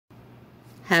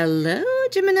Hello,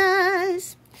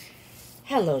 Geminis.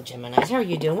 Hello, Geminis. How are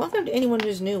you doing? Welcome to anyone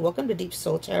who's new. Welcome to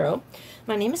Deepsoul Tarot.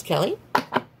 My name is Kelly.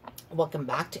 Welcome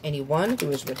back to anyone who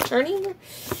is returning.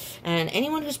 And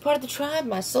anyone who's part of the tribe,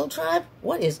 my soul tribe,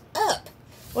 what is up?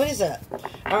 What is up?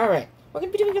 All right. We're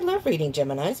going to be doing a love reading,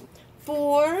 Geminis,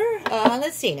 for,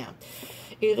 let's see now.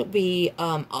 It'll be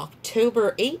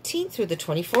October 18th through the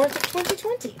 24th of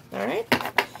 2020. All right?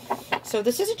 So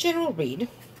this is a general read.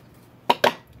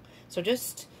 So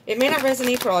just, it may not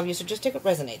resonate for all of you, so just take what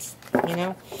resonates, you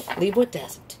know? Leave what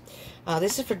doesn't.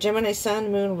 This is for Gemini,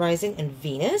 Sun, Moon, Rising, and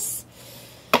Venus.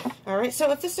 All right, so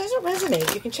if this doesn't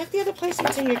resonate, you can check the other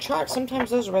placements in your chart. Sometimes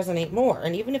those resonate more.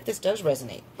 And even if this does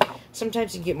resonate,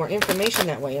 sometimes you get more information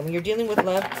that way. And when you're dealing with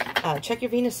love, check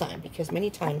your Venus sign, because many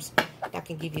times that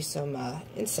can give you some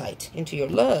insight into your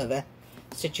love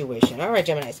situation. All right,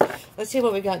 Geminis, let's see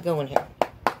what we got going here.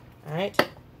 All right.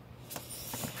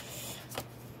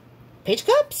 Page of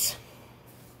Cups.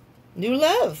 New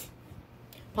love.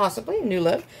 Possibly new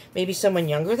love. Maybe someone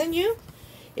younger than you.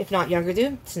 If not younger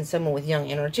than you, since someone with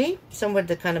young energy. Someone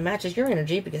that kind of matches your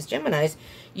energy, because Geminis,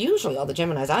 usually all the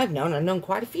Geminis I've known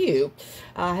quite a few,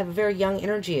 have a very young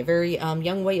energy, a very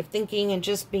young way of thinking, and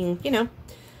just being, you know,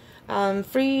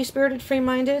 free-spirited,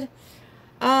 free-minded.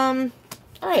 All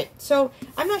right, so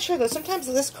I'm not sure, though. Sometimes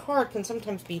this card can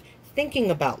sometimes be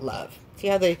thinking about love. See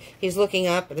how he's looking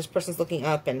up, and this person's looking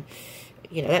up, and,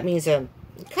 you know, that means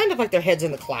kind of like their head's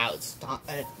in the clouds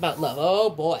about love.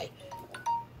 Oh, boy.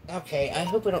 Okay, I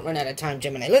hope we don't run out of time,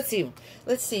 Gemini. Let's see.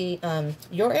 Let's see.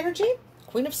 Your energy?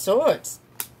 Queen of Swords.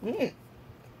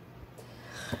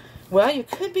 Well, you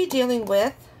could be dealing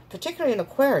with, particularly an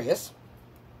Aquarius.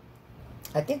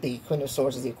 I think the Queen of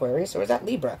Swords is the Aquarius, or is that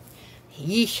Libra?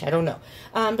 Yeesh, I don't know.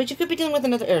 But you could be dealing with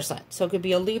another air sign. So it could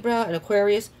be a Libra, an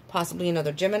Aquarius, possibly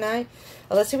another Gemini.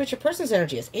 Let's see what your person's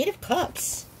energy is. 8 of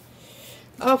Cups.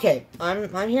 Okay,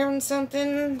 I'm hearing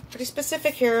something pretty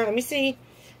specific here. Let me see.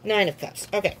 9 of Cups.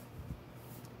 Okay.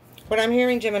 What I'm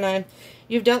hearing, Gemini,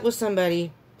 you've dealt with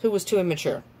somebody who was too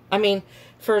immature. I mean,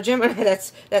 for a Gemini,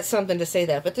 that's something to say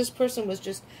that. But this person was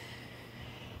just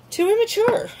too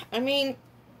immature. I mean,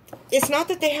 it's not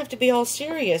that they have to be all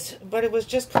serious, but it was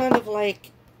just kind of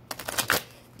like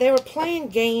they were playing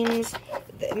games.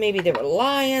 Maybe they were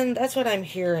lying. That's what I'm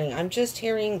hearing. I'm just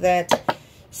hearing that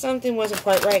something wasn't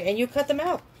quite right, and you cut them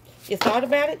out. You thought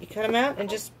about it, you cut them out, and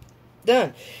just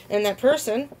done. And that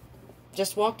person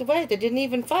just walked away. They didn't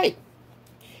even fight.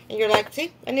 And you're like,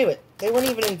 see, I knew it. They weren't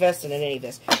even invested in any of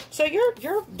this. So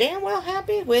you're damn well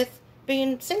happy with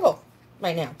being single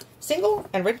right now. Single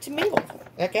and ready to mingle.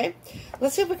 Okay?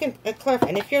 Let's see if we can clarify.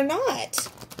 And if you're not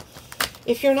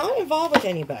involved with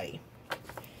anybody,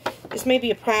 this may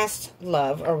be a past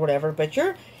love or whatever, but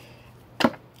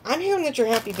I'm hearing that you're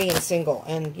happy being single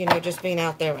and, you know, just being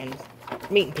out there and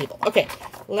meeting people. Okay,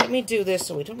 let me do this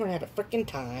so we don't run out of freaking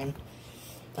time.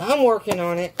 I'm working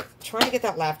on it. Trying to get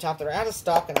that laptop. They're out of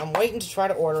stock, and I'm waiting to try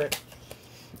to order it.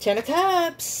 10 of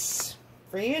Cups.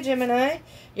 For you, Gemini.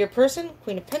 Your person,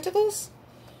 Queen of Pentacles.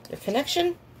 Your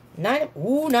connection, 9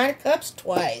 of Cups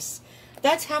twice.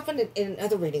 That's happened in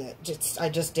another reading I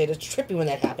just did. It's trippy when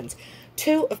that happens.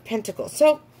 2 of Pentacles.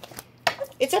 So,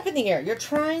 it's up in the air. You're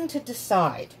trying to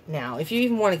decide now if you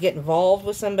even want to get involved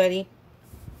with somebody.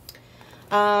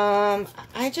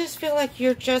 I just feel like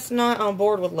you're just not on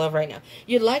board with love right now.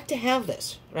 You'd like to have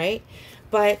this, right?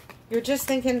 But you're just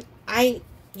thinking,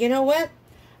 you know what?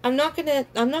 I'm not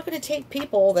gonna take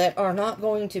people that are not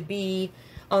going to be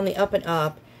on the up and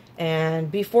up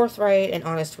and be forthright and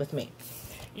honest with me.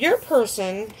 Your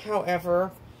person,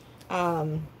 however,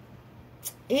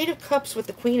 8 of Cups with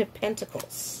the Queen of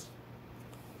Pentacles.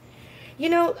 You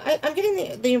know, I'm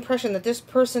getting the impression that this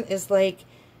person is like,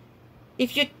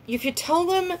 if you tell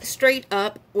them straight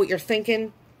up what you're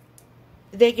thinking,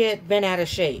 they get bent out of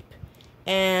shape.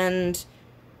 And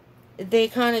they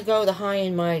kind of go the high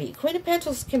and mighty. Queen of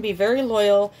Pentacles can be very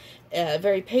loyal,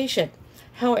 very patient.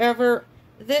 However,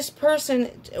 this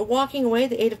person walking away,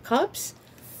 the 8 of Cups,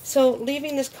 so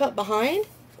leaving this cup behind,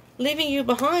 leaving you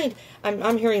behind,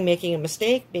 I'm hearing making a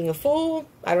mistake, being a fool,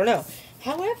 I don't know.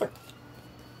 However,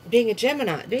 being a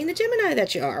Gemini, being the Gemini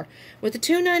that you are, with the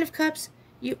 2 9 of Cups,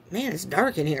 man, it's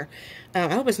dark in here.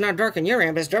 I hope it's not dark on your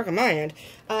end, but it's dark on my end.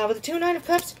 With the 2 9 of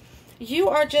Cups, you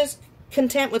are just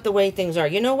content with the way things are.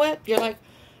 You know what? You're like,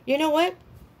 you know what?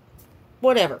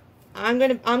 Whatever. I'm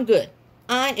good.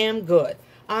 I am good.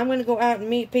 I'm going to go out and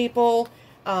meet people.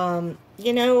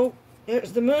 You know,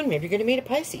 there's the moon. Maybe you're going to meet a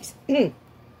Pisces.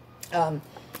 I'm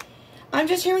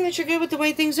just hearing that you're good with the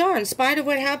way things are. In spite of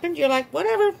what happened, you're like,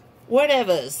 whatever.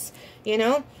 Whatevers. You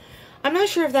know? I'm not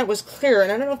sure if that was clear,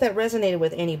 and I don't know if that resonated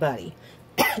with anybody.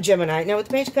 Gemini. Now, with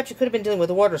the Page of Cups, you could have been dealing with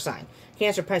a water sign.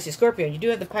 Cancer, Pisces, Scorpio. You do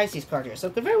have the Pisces card here, so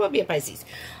it could very well be a Pisces.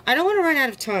 I don't want to run out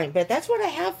of time, but that's what I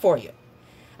have for you.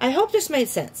 I hope this made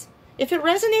sense. If it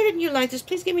resonated and you like this,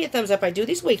 please give me a thumbs up. I do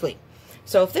these weekly.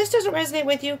 So if this doesn't resonate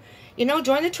with you,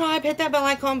 join the tribe, hit that bell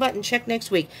icon button, check next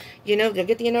week. You'll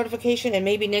get the notification, and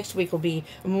maybe next week will be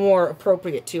more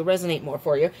appropriate to resonate more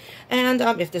for you. And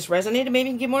if this resonated, maybe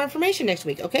you can get more information next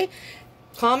week, okay?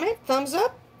 Comment, thumbs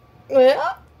up.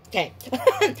 Okay.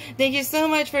 Thank you so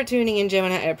much for tuning in,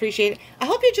 Gemini. I appreciate it. I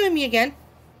hope you join me again.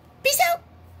 Peace out.